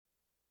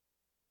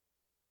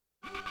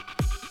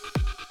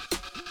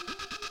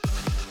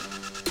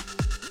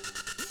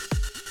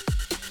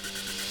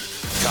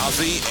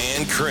Coffee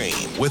and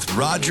Cream with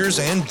Rogers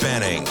and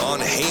Benning on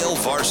Hale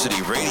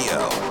Varsity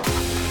Radio.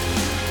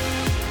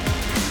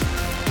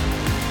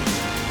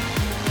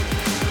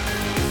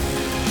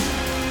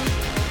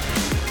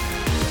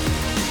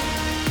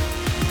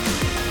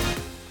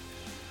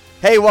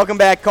 Hey, welcome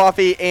back,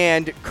 Coffee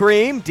and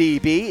Cream.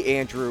 DB,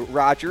 Andrew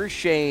Rogers,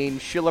 Shane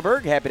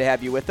Schillerberg. Happy to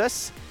have you with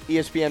us.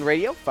 ESPN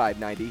Radio,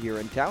 590 here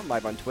in town,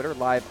 live on Twitter,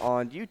 live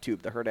on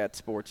YouTube, the Herd at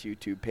Sports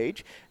YouTube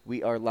page.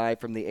 We are live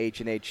from the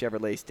H&H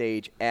Chevrolet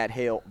stage at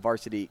Hale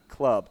Varsity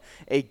Club.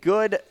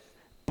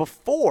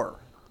 Before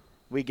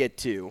we get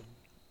to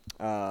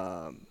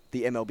the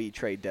MLB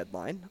trade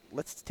deadline,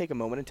 let's take a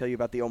moment and tell you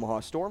about the Omaha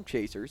Storm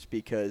Chasers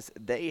because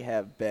they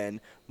have been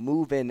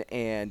moving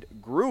and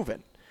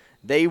grooving.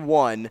 They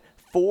won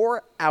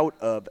 4 out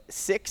of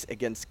 6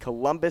 against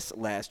Columbus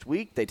last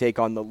week. They take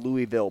on the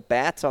Louisville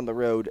Bats on the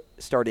road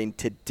starting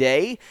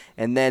today.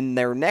 And then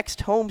their next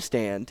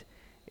homestand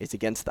is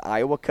against the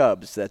Iowa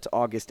Cubs. That's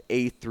August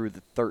 8th through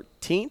the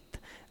 13th.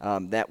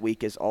 That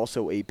week is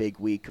also a big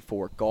week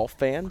for golf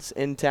fans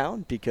in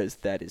town because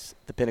that is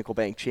the Pinnacle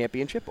Bank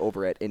Championship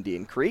over at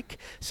Indian Creek.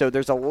 So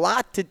there's a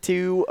lot to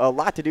do and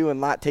a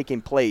lot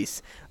taking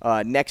place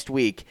next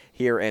week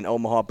here in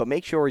Omaha. But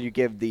make sure you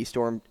give the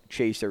Storm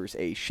Chasers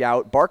a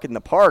shout. Bark in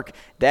the Park,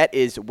 that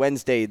is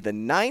Wednesday the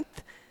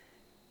 9th.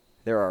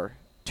 There are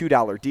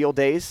 $2 deal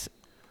days.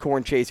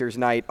 Corn Chasers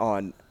night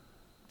on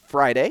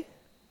Friday.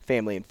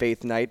 Family and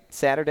Faith night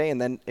Saturday,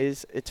 and then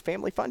it's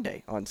Family Fun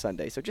Day on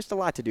Sunday. So just a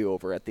lot to do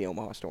over at the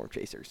Omaha Storm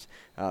Chasers.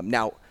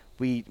 Now,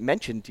 we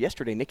mentioned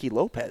yesterday Nicky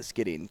Lopez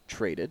getting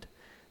traded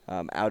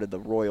out of the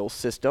Royals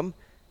system.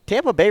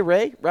 Tampa Bay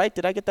Ray, right?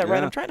 Did I get that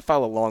right? I'm trying to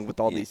follow along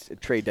with all these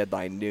trade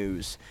deadline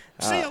news.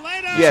 See you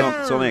later!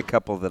 Yeah, it's only a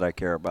couple that I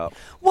care about.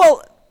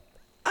 Well,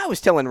 I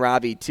was telling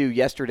Robbie, too,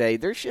 yesterday,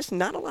 there's just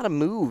not a lot of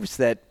moves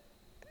that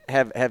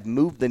have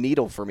moved the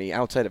needle for me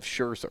outside of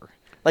Scherzer.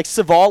 Like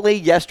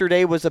Savali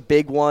yesterday was a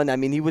big one. I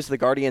mean, he was the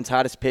Guardians'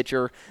 hottest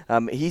pitcher.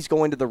 He's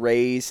going to the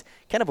Rays.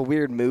 Kind of a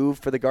weird move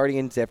for the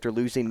Guardians after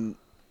losing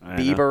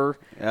Bieber.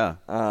 Yeah.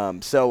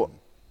 So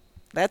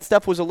that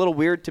stuff was a little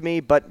weird to me,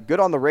 but good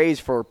on the Rays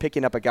for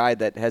picking up a guy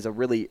that has a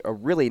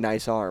really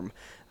nice arm.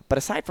 But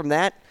aside from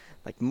that,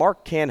 like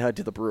Mark Canha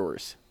to the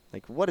Brewers.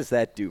 Like, what does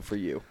that do for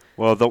you?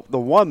 Well, the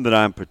one that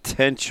I'm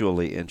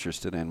potentially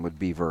interested in would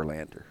be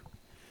Verlander.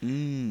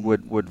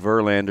 Would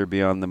Verlander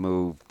be on the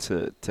move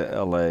to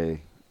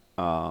L.A.?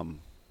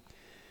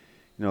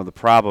 The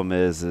problem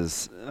is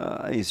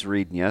he's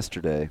reading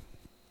yesterday.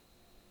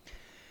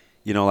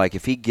 Like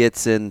if he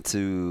gets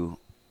into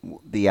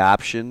the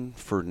option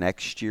for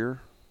next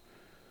year,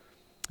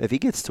 if he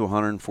gets to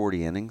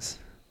 140 innings,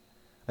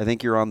 I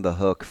think you're on the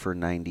hook for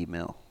 $90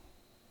 million.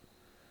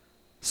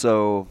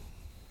 So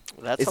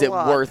is it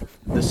worth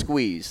the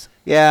squeeze?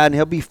 Yeah, and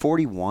he'll be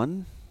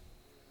 41.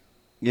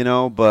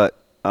 But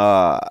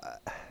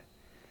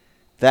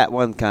that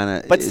one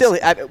kind of. But still,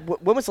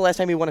 when was the last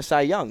time he won a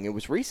Cy Young? It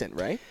was recent,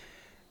 right?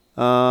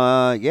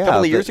 Yeah. A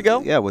couple of years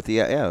ago? Yeah, with the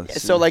yeah.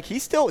 So like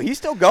he's still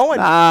going.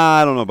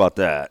 I don't know about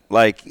that.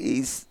 Like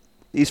he's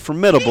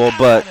formidable,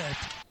 but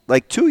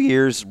like 2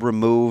 years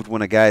removed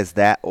when a guy's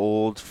that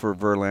old for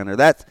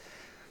Verlander,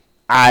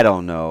 I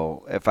don't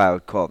know if I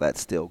would call that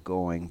still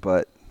going,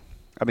 but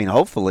I mean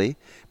hopefully.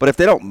 But if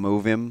they don't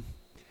move him,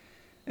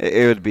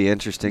 it would be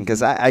interesting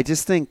because I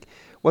just think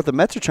what the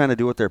Mets are trying to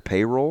do with their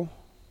payroll,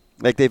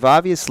 like they've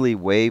obviously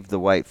waved the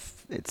white.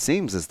 It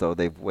seems as though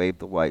they've waved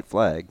the white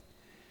flag.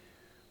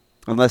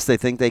 Unless they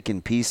think they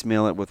can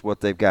piecemeal it with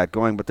what they've got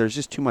going, but there's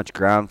just too much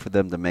ground for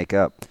them to make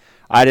up.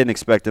 I didn't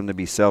expect them to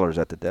be sellers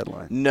at the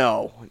deadline.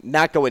 No,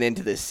 not going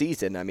into this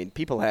season. I mean,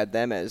 people had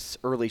them as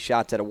early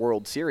shots at a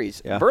World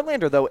Series. Yeah.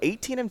 Verlander, though,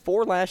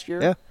 18-4 last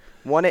year. Yeah.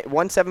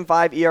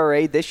 1.75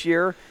 ERA this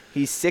year.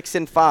 He's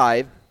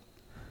 6-5.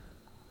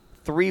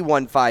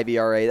 3.15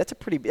 ERA.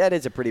 That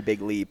is a pretty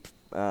big leap.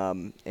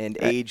 And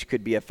age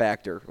could be a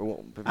factor.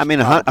 Well, I mean,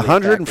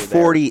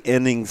 140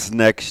 innings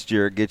next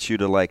year gets you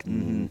to like.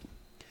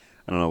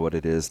 I don't know what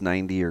it is,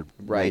 90 or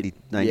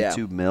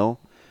 92 mil.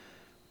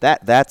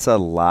 That's a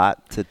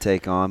lot to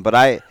take on. But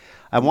I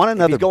want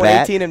another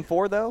bat. He's going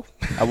 18-4 though.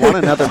 I want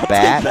another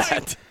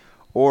bat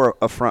or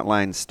a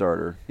frontline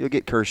starter. You'll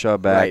get Kershaw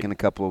back in a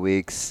couple of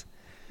weeks.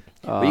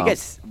 Well, you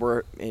guys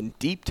were in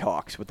deep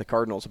talks with the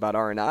Cardinals about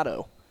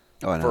Arenado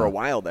for a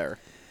while there.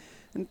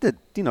 And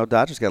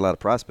Dodgers got a lot of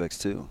prospects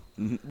too.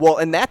 Mm-hmm. Well,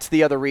 and that's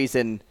the other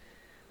reason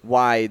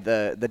why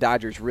the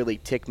Dodgers really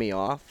tick me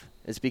off.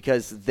 Is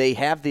because they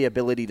have the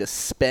ability to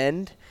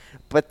spend,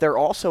 but they're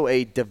also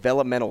a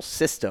developmental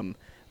system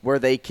where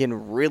they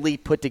can really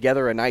put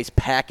together a nice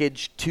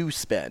package to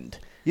spend.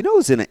 You know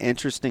who's in an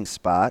interesting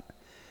spot?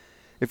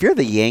 If you're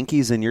the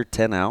Yankees and you're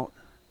 10 out,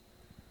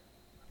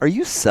 are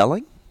you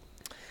selling?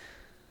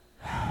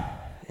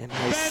 Am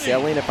I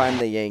selling if I'm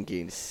the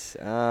Yankees?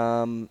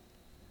 Doesn't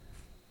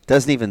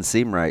even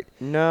seem right.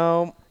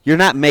 No. You're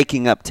not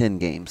making up 10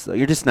 games, though.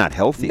 You're just not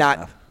healthy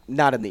enough.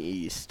 Not in the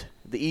East.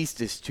 The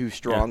East is too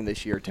strong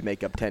this year to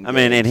make up 10 games. I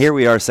mean, and here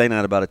we are saying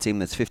that about a team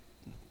that's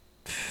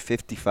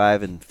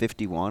 55 and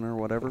 51 or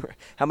whatever.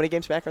 How many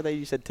games back are they?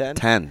 You said 10?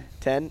 10.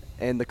 10,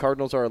 and the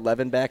Cardinals are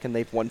 11 back, and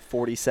they've won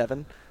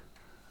 47.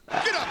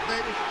 Get up,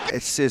 baby.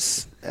 It's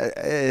just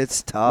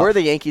it's tough. Where are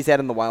the Yankees at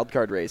in the wild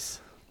card race?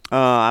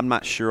 I'm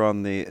not sure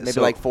on the Maybe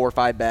like 4 or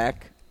 5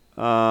 back.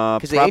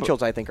 Because the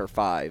Angels, I think, are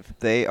 5.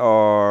 They're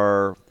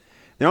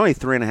only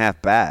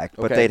 3.5 back,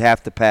 but Okay. they'd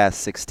have to pass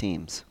 6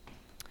 teams.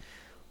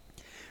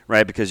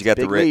 Right, because you got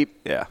Big the leap.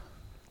 Yeah.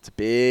 It's a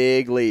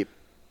big leap.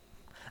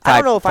 I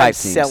don't know if I'm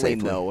 5 teams selling,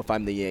 safely. though, if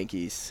I'm the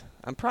Yankees.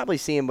 I'm probably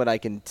seeing what I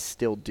can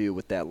still do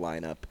with that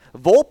lineup.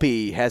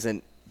 Volpe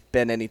hasn't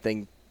been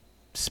anything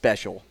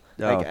special.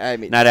 No, Like, I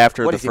mean, not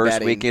after what the is he first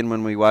batting? weekend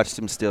when we watched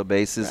him steal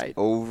bases Right.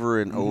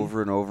 over and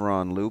over and over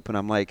on loop, and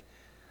I'm like,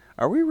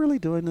 are we really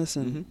doing this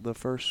in the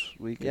first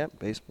week Yep. of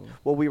baseball?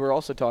 Well, we were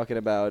also talking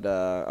about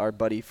our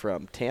buddy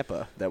from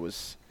Tampa that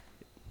was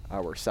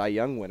our Cy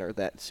Young winner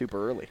that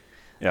super early.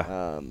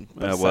 Yeah.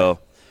 But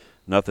Well,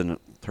 nothing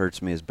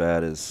hurts me as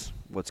bad as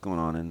what's going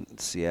on in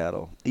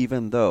Seattle.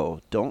 Even though,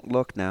 don't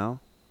look now,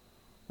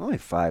 only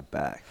 5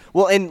 back.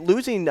 Well, and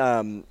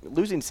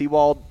losing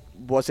Sewald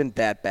wasn't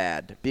that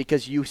bad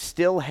because you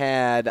still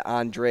had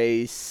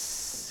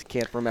Andres,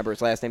 can't remember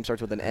his last name,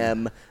 starts with an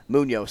M,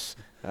 Munoz.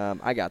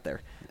 I got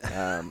there.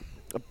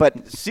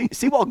 But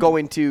Sewald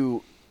going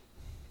to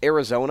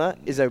Arizona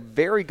is a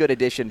very good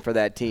addition for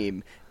that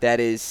team that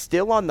is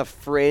still on the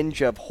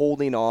fringe of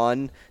holding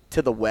on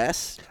to the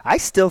West. I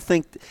still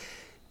think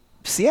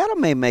Seattle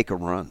may make a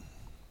run.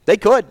 They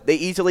could. They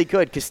easily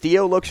could.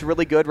 Castillo looks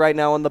really good right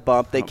now on the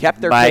bump. They kept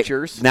their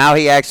pitchers. Now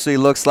he actually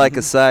looks like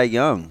a Cy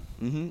Young.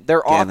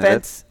 Their candidate.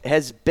 offense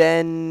has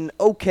been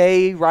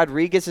okay.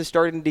 Rodriguez is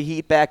starting to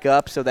heat back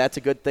up, so that's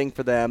a good thing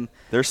for them.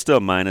 They're still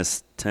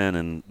minus 10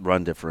 in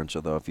run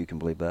differential, though, if you can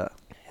believe that.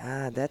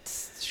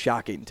 That's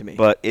shocking to me.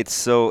 But it's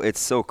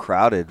so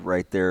crowded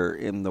right there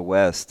in the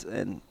West,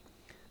 and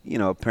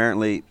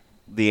apparently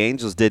the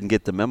Angels didn't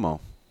get the memo.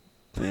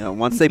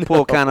 Once they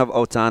pull kind of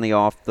Ohtani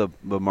off the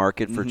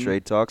market for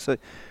trade talks,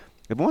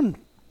 they've won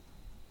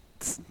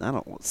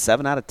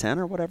 7 out of 10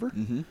 or whatever.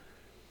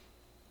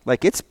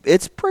 Like it's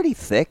pretty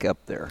thick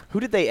up there. Who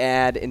did they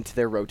add into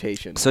their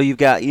rotation? So you've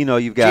got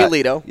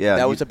Giolito. Yeah,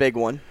 that was a big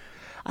one.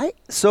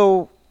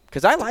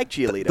 Because I like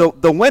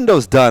Giolito. The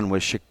window's done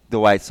with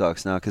the White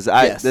Sox now. Because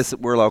Yes.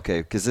 we're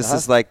okay. Because this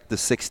is like the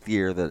 6th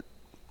year that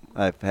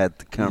I've had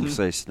the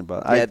conversation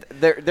about.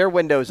 Their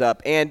window's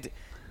up, and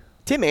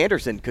Tim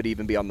Anderson could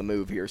even be on the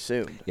move here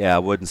soon. Yeah,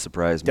 it wouldn't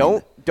surprise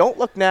me. Don't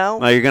look now.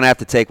 Well, you're gonna have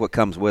to take what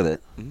comes with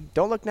it.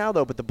 Don't look now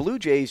though. But the Blue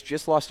Jays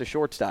just lost a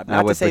shortstop. Now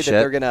Not to with say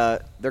Bichette?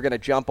 that they're gonna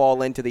jump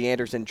all into the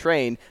Anderson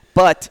train,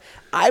 but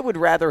I would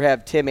rather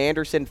have Tim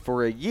Anderson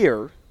for a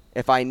year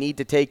if I need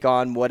to take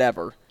on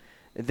whatever.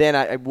 Than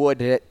I would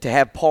to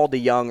have Paul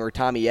DeYoung or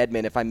Tommy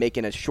Edman if I'm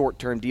making a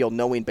short-term deal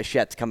knowing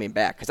Bichette's coming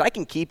back. Because I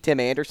can keep Tim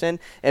Anderson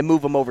and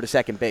move him over to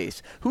second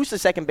base. Who's the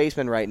second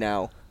baseman right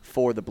now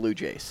for the Blue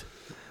Jays?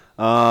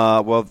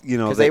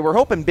 Because they were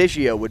hoping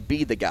Biggio would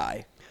be the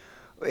guy.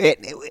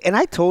 And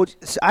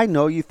I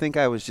know you think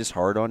I was just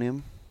hard on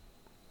him.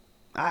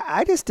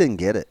 I just didn't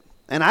get it.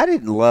 And I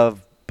didn't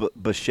love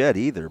Bichette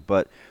either.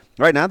 But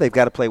right now they've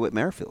got to play Whit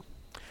Merrifield.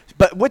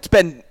 But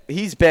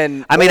he's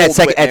been. I mean, old at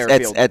second Whit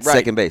Merrifield. at Right.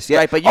 second base. Yeah.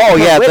 Right, but you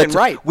put Whit in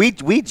right.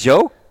 We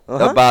joke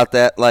about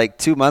that like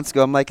 2 months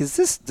ago. I'm like, this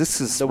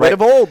is The Whit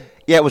of old.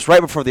 Yeah, it was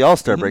right before the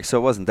All-Star break, so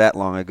it wasn't that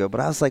long ago. But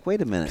I was like,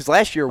 wait a minute. Because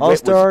last year Whit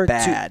All-Star was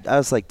bad. I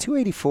was like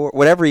 284,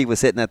 whatever he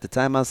was hitting at the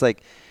time. I was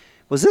like,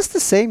 was this the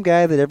same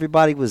guy that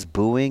everybody was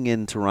booing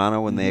in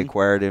Toronto when they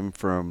acquired him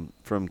from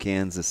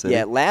Kansas City?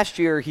 Yeah, last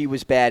year he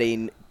was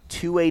batting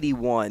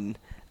 281,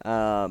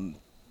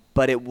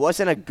 but it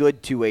wasn't a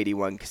good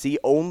 281 because he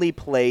only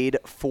played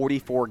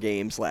 44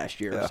 games last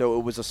year. Yeah. So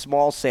it was a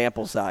small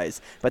sample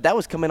size. But that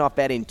was coming off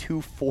batting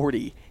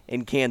 240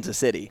 in Kansas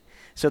City.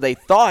 So they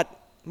thought,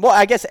 well,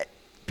 I guess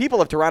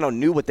people of Toronto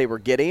knew what they were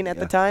getting at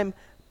the time,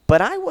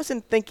 but I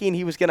wasn't thinking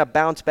he was going to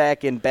bounce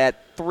back and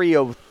bat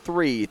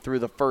 303 through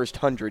the first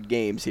 100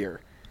 games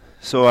here.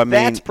 So, I mean,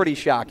 That's pretty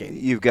shocking.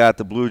 You've got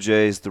the Blue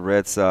Jays, the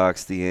Red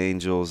Sox, the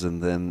Angels,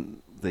 and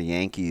then the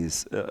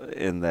Yankees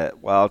in that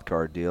wild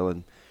card deal.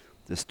 And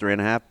this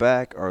 3.5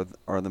 back are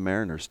the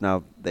Mariners.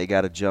 Now, they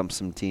got to jump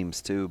some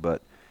teams too,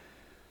 but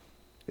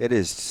it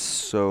is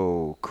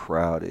so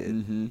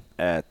crowded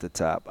at the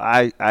top.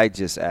 I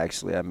just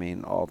actually, I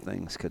mean, all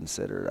things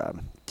considered,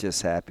 I'm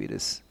just happy to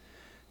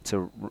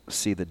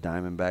see the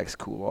Diamondbacks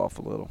cool off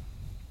a little.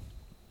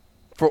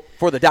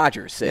 For the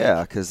Dodgers' sake.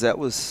 Yeah, because that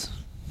was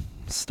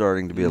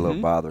starting to be a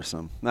little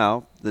bothersome.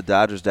 Now, the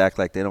Dodgers act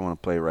like they don't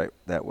want to play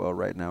that well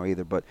right now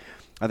either, but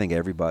I think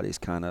everybody's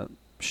kind of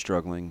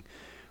struggling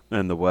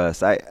in the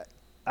West.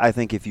 I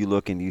think if you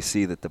look and you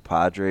see that the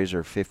Padres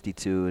are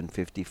 52 and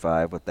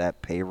 55 with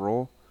that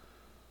payroll,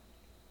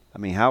 I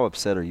mean, how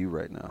upset are you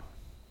right now?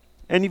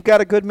 And you've got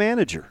a good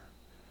manager.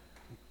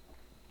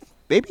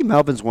 Maybe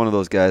Melvin's one of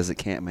those guys that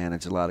can't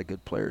manage a lot of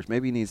good players.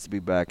 Maybe he needs to be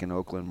back in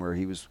Oakland where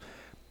he was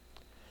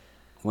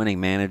winning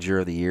manager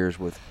of the years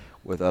with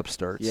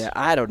upstarts. Yeah,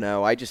 I don't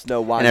know. I just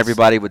know why. And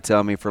everybody would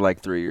tell me for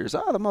like 3 years,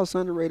 the most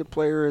underrated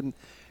player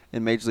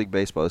in Major League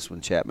Baseball. This is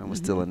when Chapman was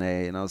still in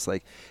A. And I was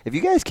like, if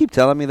you guys keep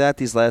telling me that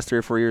these last 3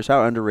 or 4 years,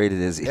 how underrated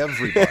is he?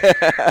 Everybody.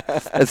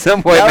 At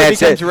some point, Matt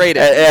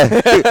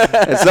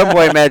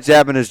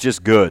Chapman is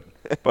just good.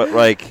 But,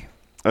 like,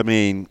 I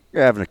mean,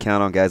 you're having to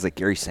count on guys like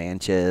Gary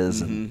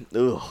Sanchez. And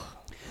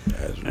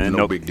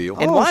No big deal.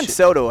 And Juan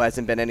Soto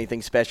hasn't been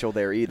anything special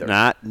there either.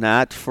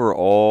 Not for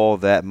all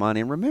that money.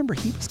 And remember,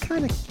 he was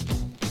kind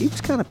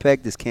of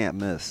pegged as can't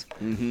miss.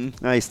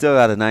 Now, he still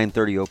got a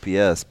 930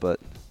 OPS, but,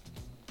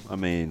 I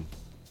mean,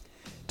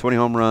 20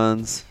 home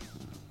runs,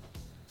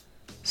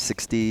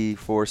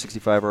 64,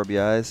 65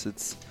 RBIs.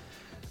 It's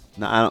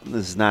not.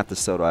 This is not the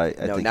Soto I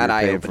think not you're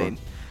paying eye-opening.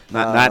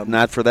 for.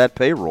 Not for that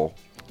payroll.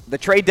 The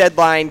trade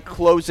deadline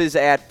closes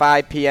at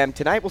 5 p.m.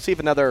 tonight. We'll see if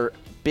another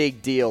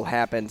big deal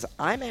happens.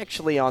 I'm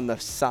actually on the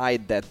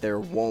side that there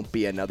won't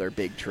be another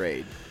big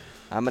trade.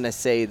 I'm going to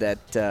say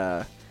that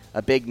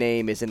a big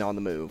name isn't on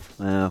the move.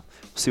 We'll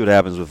see what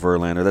happens with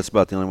Verlander. That's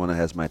about the only one that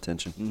has my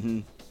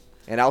attention.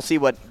 And I'll see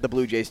what the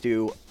Blue Jays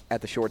do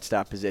at the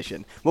shortstop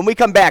position. When we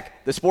come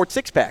back, the Sports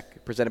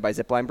Six-Pack presented by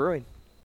Zipline Brewing.